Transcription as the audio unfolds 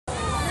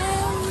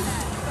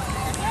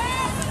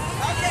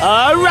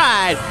All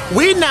right,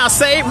 we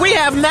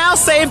have now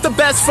saved the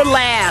best for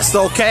last,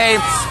 okay?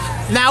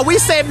 Now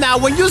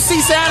when you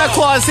see Santa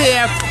Claus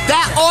here,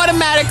 that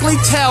automatically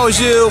tells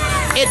you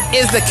it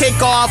is the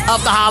kickoff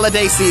of the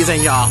holiday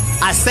season, y'all.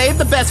 I saved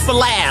the best for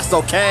last,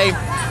 okay?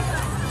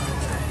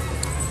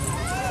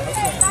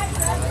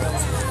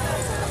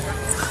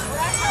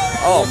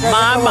 Oh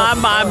my.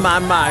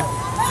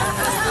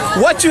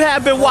 What you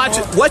have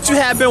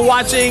been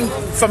watching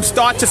from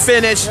start to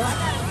finish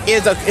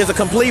is a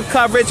complete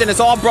coverage, and it's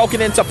all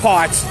broken into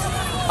parts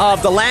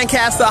of the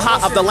Lancaster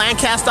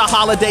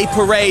holiday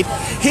parade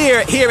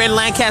here in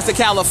Lancaster,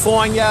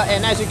 California.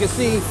 And as you can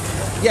see,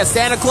 yeah,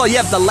 Santa Claus,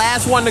 yep, the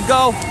last one to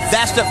go.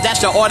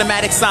 That's your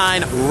automatic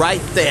sign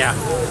right there.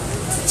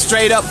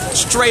 Straight up,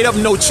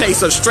 no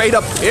chaser, straight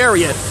up,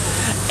 period.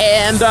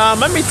 And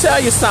let me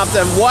tell you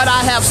something. What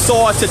I have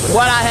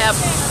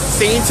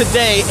seen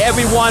today,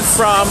 everyone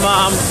from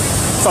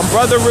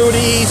Brother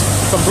Rudy,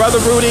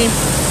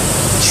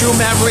 True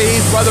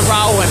Memories, Brother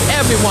Raul, and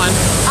everyone,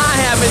 I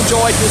have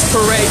enjoyed this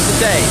parade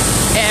today.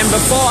 And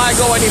before I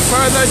go any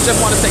further,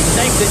 just want to say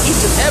thanks to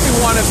each and every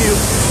one of you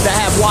that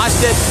have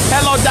watched it.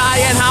 Hello,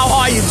 Diane. How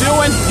are you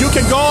doing? You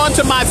can go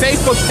onto my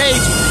Facebook page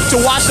to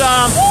watch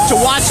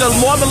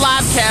more of the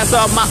live cast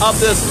of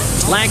this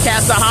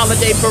Lancaster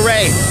holiday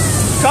parade.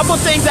 Couple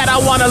things that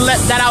I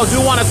do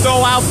want to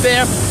throw out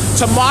there.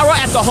 Tomorrow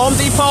at the Home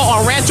Depot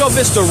on Rancho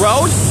Vista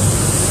Road,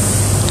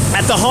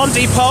 at the Home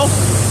Depot,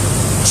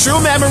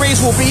 True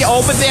Memories will be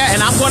over there, and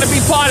I'm going to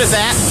be part of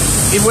that.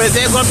 Where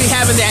they'll be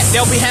having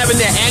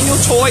their annual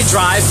toy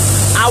drive.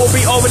 I will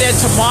be over there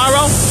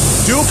tomorrow.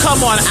 Do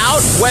come on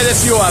out, whether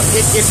if you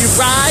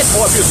ride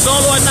or if you're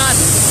solo or not.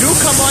 Do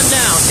come on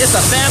down. It's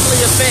a family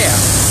affair.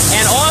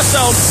 And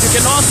also, if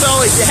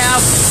you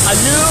have a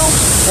new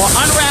or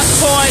unwrapped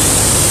toy,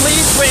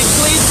 please bring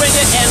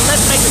it, and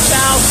let's make the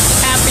child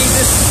happy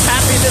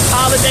this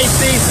holiday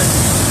season.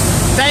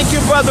 Thank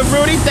you, Brother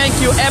Rudy. Thank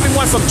you,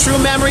 everyone from True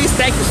Memories.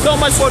 Thank you so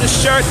much for the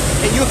shirt,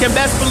 and you can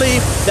best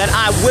believe that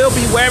I will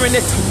be wearing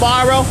it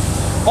tomorrow.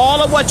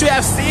 All of what you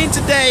have seen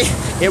today,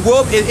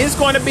 it is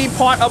going to be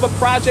part of a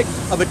project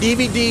of a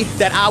DVD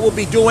that I will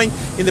be doing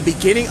in the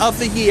beginning of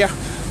the year,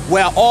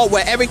 where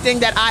everything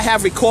that I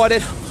have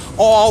recorded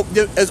all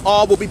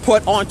will be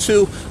put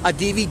onto a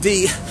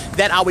DVD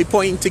that I'll be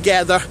putting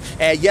together.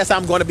 And yes,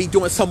 I'm going to be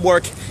doing some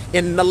work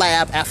in the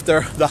lab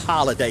after the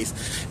holidays.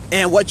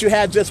 And what you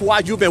have just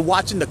watched, you've been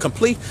watching the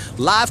complete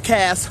live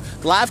cast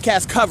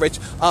coverage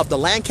of the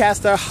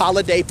Lancaster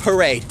Holiday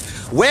Parade.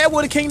 Where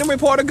will the Kingdom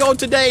Reporter go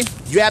today?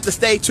 You have to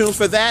stay tuned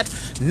for that.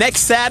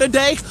 Next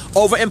Saturday,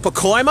 over in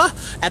Pacoima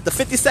at the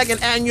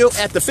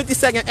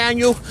 52nd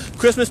annual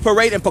Christmas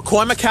Parade in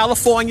Pacoima,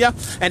 California.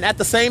 And at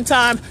the same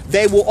time,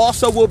 they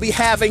will be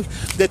having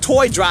the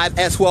toy drive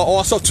as well,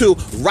 also too,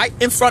 right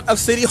in front of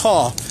City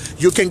Hall.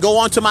 You can go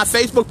onto my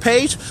Facebook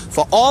page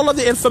for all of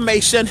the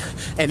information,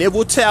 and it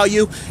will tell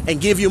you and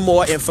give you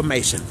more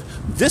information.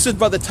 This is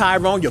Brother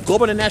Tyrone, your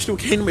Global International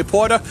Kingdom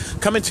Reporter,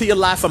 coming to you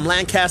live from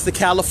Lancaster,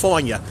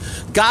 California.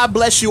 God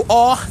bless you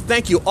all.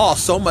 Thank you all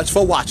so much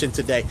for watching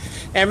today.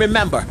 And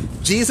remember,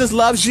 Jesus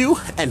loves you,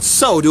 and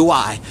so do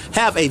I.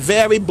 Have a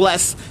very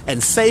blessed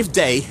and safe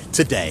day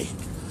today.